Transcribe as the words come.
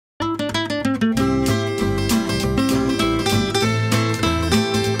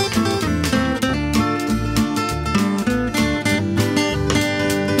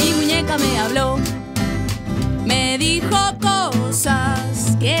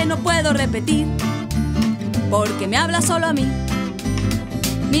que no puedo repetir, porque me habla solo a mí.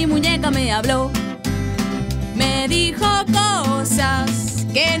 Mi muñeca me habló, me dijo cosas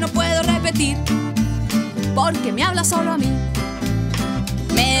que no puedo repetir, porque me habla solo a mí.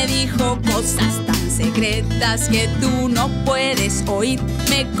 Me dijo cosas tan secretas que tú no puedes oír.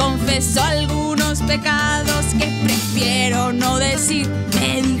 Me confesó algunos pecados que prefiero no decir.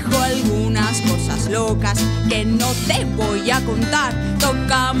 Me dijo algunas cosas locas que no te voy a contar.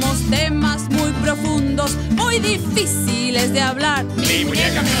 Tocamos temas muy profundos, muy difíciles de hablar. Mi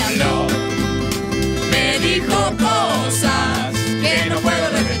muñeca me habló, me dijo cosas que no puedo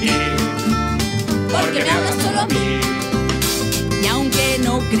repetir, porque me habla solo a mí. Y aunque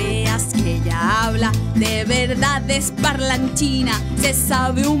no creas que ella habla, de verdad es parlanchina. Se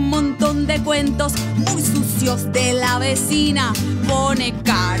sabe un montón de cuentos muy sucios de la vecina. Pone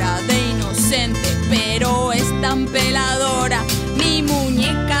cara de inocente, pero es tan peladora. Mi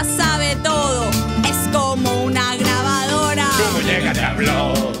muñeca sabe todo, es como una grabadora. Tu muñeca te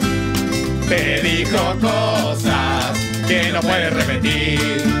habló, te dijo cosas que no puedes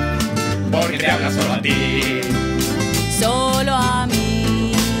repetir, porque te habla solo a ti. Solo a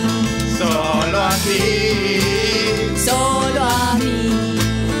mí, solo a ti, solo a mí,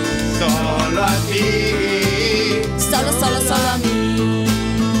 solo a ti, solo a mí,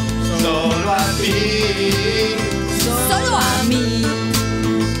 solo a ti, solo a mí,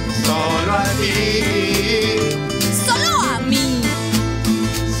 solo a ti, solo a mí,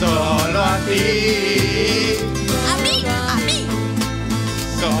 solo a ti, a mí,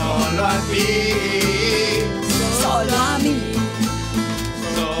 solo a ti, solo a mí.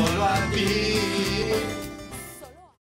 solo a ti.